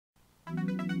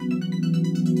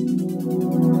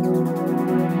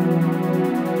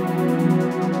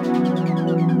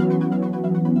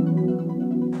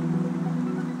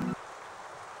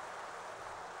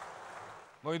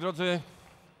Moi drodzy,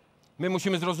 my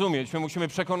musimy zrozumieć, my musimy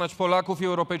przekonać Polaków i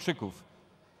Europejczyków,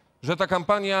 że ta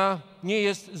kampania nie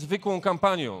jest zwykłą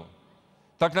kampanią.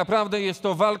 Tak naprawdę jest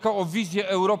to walka o wizję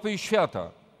Europy i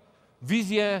świata.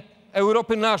 Wizję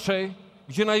Europy naszej,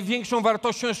 gdzie największą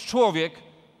wartością jest człowiek,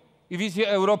 i wizję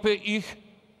Europy ich,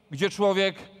 gdzie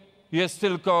człowiek jest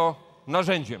tylko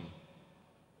narzędziem.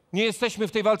 Nie jesteśmy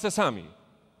w tej walce sami.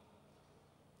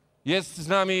 Jest z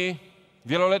nami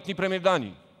wieloletni premier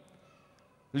Danii,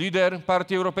 lider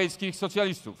Partii Europejskich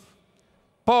Socjalistów,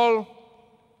 Poul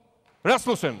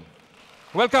Rasmussen.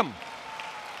 Welcome.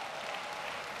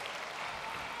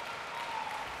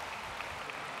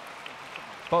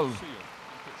 Paul,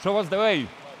 show us the way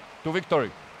to victory.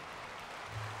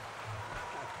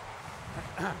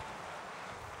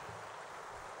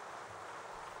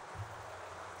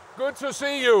 Good to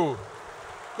see you.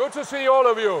 Good to see all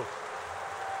of you.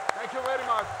 Thank you very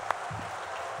much.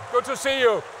 Good to see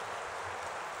you.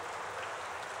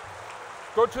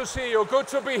 Good to see you. Good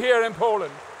to be here in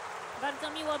Poland.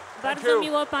 Bardzo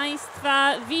miło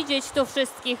Państwa widzieć tu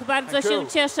wszystkich. Bardzo się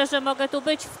cieszę, że mogę tu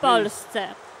być w Polsce.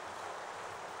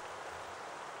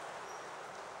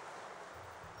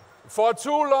 For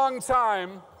too long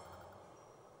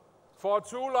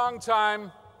time,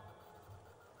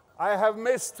 I have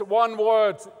missed one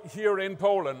word here in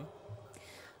Poland.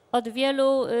 Od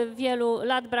wielu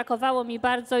lat brakowało mi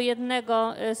bardzo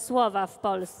jednego słowa w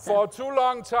Polsce. For too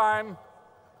long time,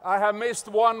 I have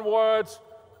missed one word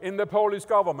in the Polish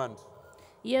government.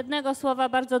 Jednego słowa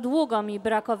bardzo długo mi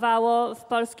brakowało w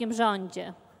polskim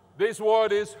rządzie. This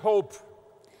word is hope.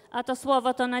 A to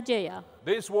słowo to nadzieja.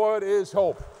 This word is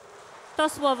hope. To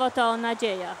słowo to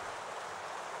nadzieja.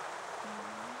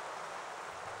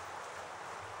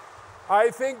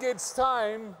 I think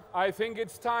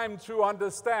it's time to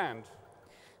understand.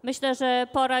 Myślę, że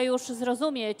pora już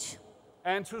zrozumieć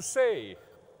and to say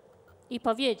i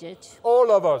powiedzieć.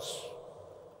 All of us,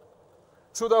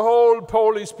 to the whole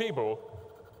Polish people.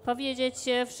 Powiedzieć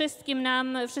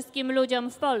wszystkim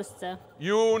ludziom w Polsce.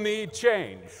 You need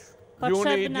change. You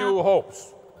need new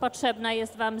hopes. Potrzebna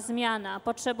jest wam zmiana.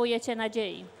 Potrzebujecie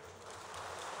nadziei.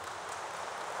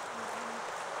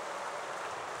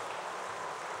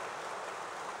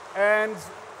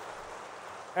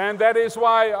 And that is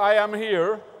why I am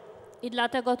here. I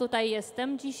dlatego tutaj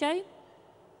jestem dzisiaj.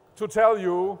 To tell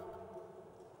you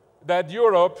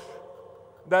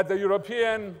that the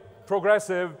European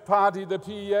Progressive Party, the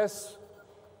PES,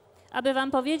 aby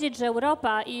wam powiedzieć, że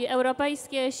Europa i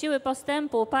europejskie siły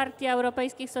postępu, Partia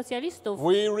Europejskich Socjalistów,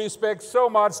 we respect so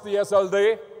much the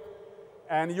SLD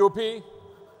and UP.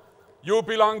 You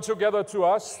belong together to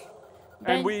us,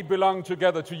 and we belong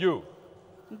together to you.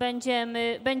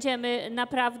 Będziemy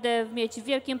naprawdę mieć w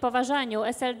wielkim poważaniu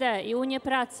SLD i Unię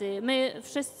Pracy. My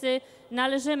wszyscy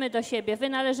należymy do siebie, wy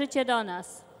należycie do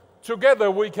nas.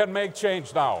 Together we can make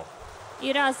change now.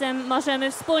 I razem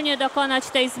możemy wspólnie dokonać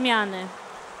tej zmiany.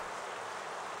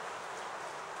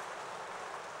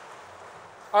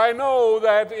 I know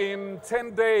that in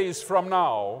 10 days from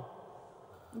now,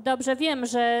 dobrze wiem,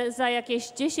 że za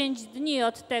jakieś 10 dni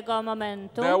od tego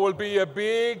momentu there will be a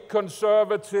big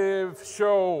conservative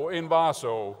show in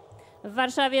Warsaw. w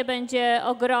Warszawie będzie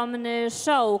ogromny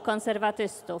show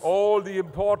konserwatystów. All the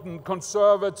important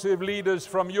conservative leaders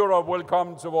from Europe will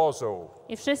come to Warsaw.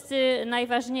 I wszyscy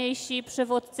najważniejsi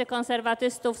przywódcy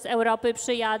konserwatystów z Europy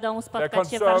przyjadą spotkać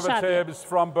się w Warszawie. The conservatives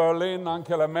from Berlin,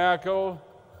 Angela Merkel.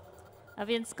 A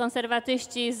więc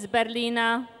konserwatyści z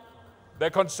Berlina.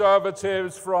 The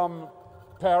conservatives from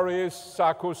Paris,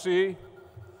 Sarkozy.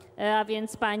 A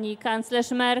więc pani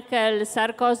kanclerz Merkel,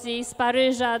 Sarkozy z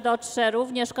Paryża dotrze,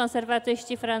 również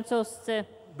konserwatyści francuscy.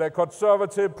 The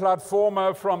conservative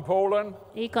platformer from Poland.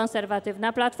 I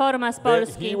konserwatywna platforma z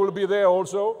Polski. He will be there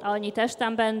also. Oni też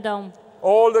tam będą.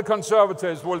 All the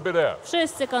conservatives will be there.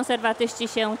 Wszyscy konserwatyści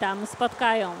się tam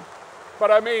spotkają. But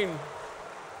I mean,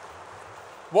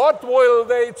 what will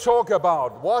they talk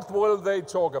about? What will they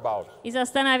talk about? I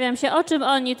zastanawiam się, o czym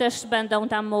oni też będą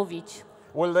tam mówić.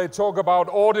 Will they talk about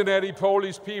ordinary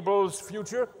Polish people's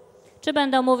future? Czy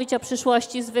będą mówić o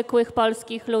przyszłości zwykłych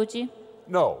polskich ludzi?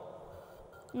 No.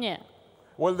 Nie.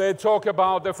 Will they talk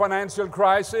about the financial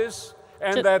crisis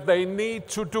and that they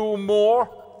need to do more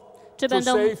to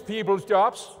save people's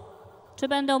jobs? Czy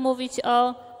będą mówić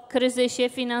o kryzysie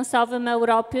finansowym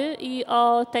Europy i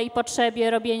o tej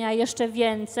potrzebie robienia jeszcze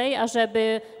więcej,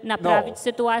 ażeby naprawić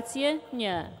sytuację?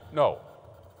 Nie. No.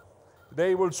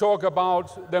 They will talk about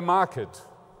the market.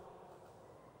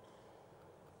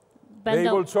 They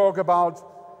will talk about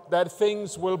that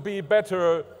things will be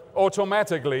better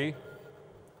automatically.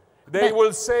 They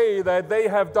will say that they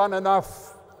have done enough.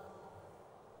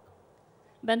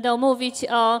 Będą mówić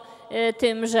o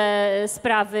tym, że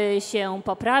sprawy się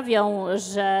poprawią,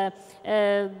 że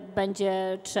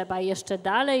będzie trzeba jeszcze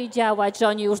dalej działać, że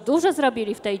oni już dużo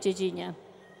zrobili w tej dziedzinie.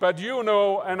 But you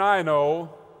know and I know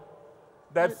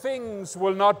that things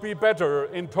will not be better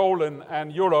in Poland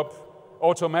and Europe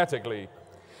automatically.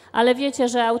 Ale wiecie,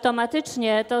 że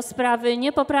automatycznie to sprawy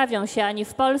nie poprawią się ani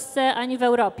w Polsce, ani w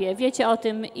Europie. Wiecie o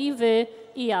tym i wy,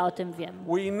 i ja o tym wiem.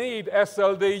 We need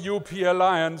SLD-UP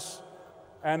alliance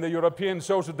and the European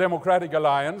Social Democratic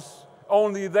Alliance.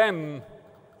 Only then,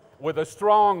 with a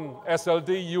strong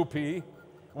SLD-UP,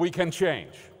 we can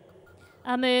change.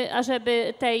 A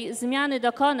żeby tej zmiany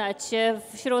dokonać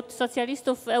wśród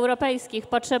socjalistów europejskich,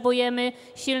 potrzebujemy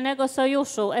silnego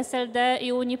sojuszu SLD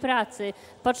i Unii Pracy.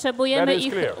 Potrzebujemy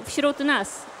ich wśród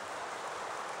nas.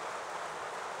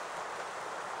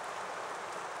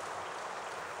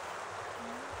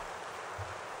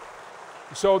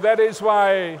 So that is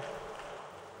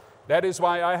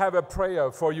why I have a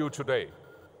prayer for you today.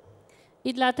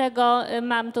 I dlatego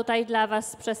mam tutaj dla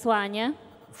was przesłanie.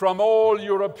 From all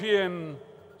European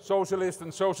Socialist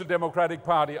and Social Democratic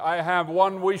Party, I have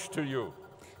one wish to you.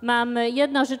 Mam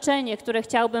jedno życzenie, które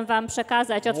chciałbym wam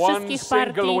przekazać od wszystkich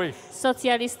partii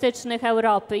socjalistycznych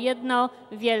Europy. Jedno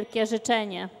wielkie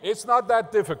życzenie. It's not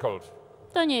that difficult.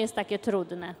 To nie jest takie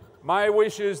trudne. My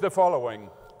wish is the following.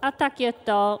 A takie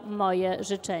to moje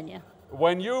życzenie.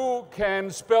 When you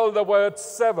can spell the word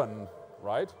seven,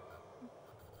 right?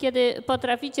 Kiedy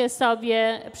potraficie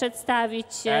sobie przedstawić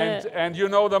and you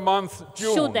know the month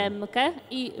June. 7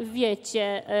 i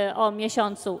wiecie o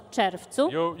miesiącu czerwcu.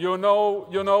 You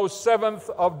know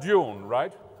 7th of June,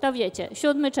 right? To wiecie,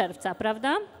 7 czerwca,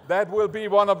 prawda? That will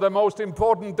be one of the most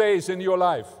important days in your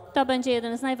life. To będzie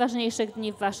jeden z najważniejszych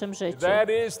dni w waszym życiu. That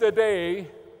is the day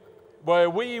where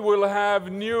we will have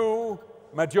new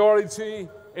majority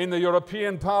in the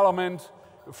European Parliament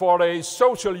for a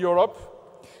social Europe.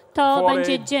 To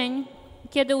będzie dzień,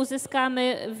 kiedy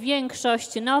uzyskamy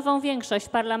nową większość w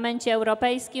Parlamencie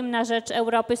Europejskim na rzecz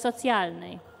Europy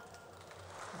socjalnej.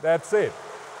 That's it.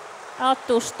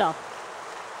 Otóż to.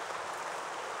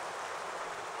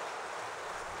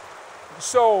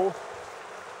 So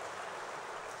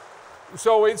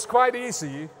it's quite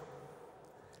easy.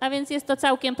 A więc jest to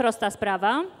całkiem prosta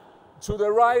sprawa. To the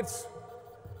right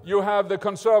you have the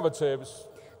conservatives.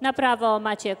 Na prawo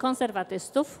macie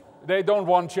konserwatystów. They don't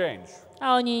want change.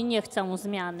 A oni nie chcą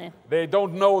zmiany. They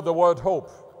don't know the word hope.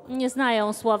 Nie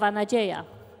znają słowa nadzieja.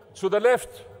 To the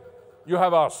left you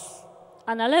have us.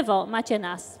 A na lewo macie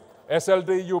nas.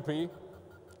 SLD-UP.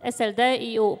 SLD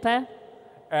i UP.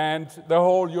 And the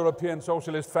whole European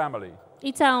socialist family.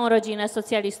 I całą rodzinę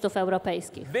socjalistów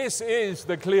europejskich. This is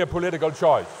the clear political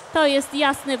choice. To jest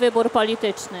jasny wybór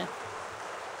polityczny.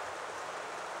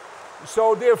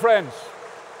 So, dear friends,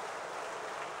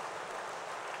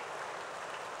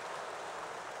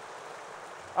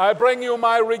 I bring you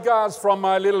my regards from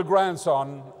my little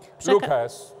grandson,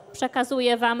 Lucas.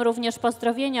 Przekazuję wam również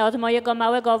pozdrowienia od mojego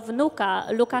małego wnuka,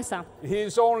 Lukasa. He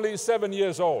is only 7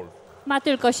 years old. Ma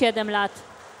tylko 7 lat.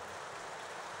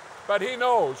 But he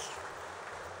knows.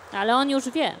 Ale on już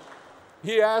wie.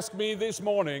 He asked me this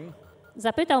morning.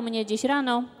 Zapytał mnie dziś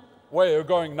rano. Where are you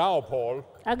going now, Paul?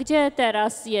 A gdzie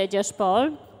teraz jedziesz,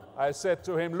 Paul? I said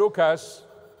to him, Lucas.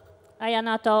 A ja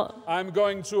na to. I'm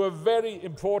going to a very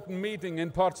important meeting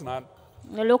in Poznań.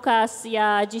 Lukas,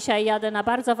 ja dzisiaj jadę na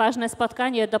bardzo ważne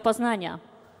spotkanie do Poznania.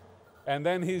 And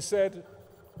then he said.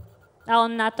 A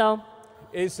on na to.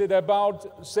 Is it about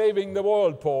saving the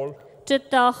world, Paul? Czy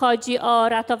to chodzi o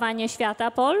ratowanie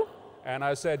świata, Paul? And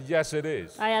I said, yes, it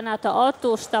is. A ja na to,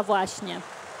 otóż to właśnie.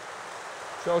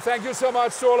 So thank you so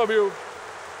much to all of you.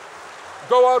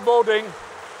 Go out voting.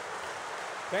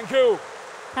 Thank you.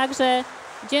 Także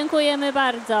dziękujemy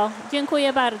bardzo.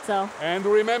 Dziękuję bardzo. And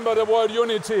remember the word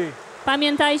unity.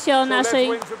 Pamiętajcie o naszej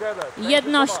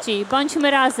jedności.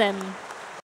 Bądźmy razem.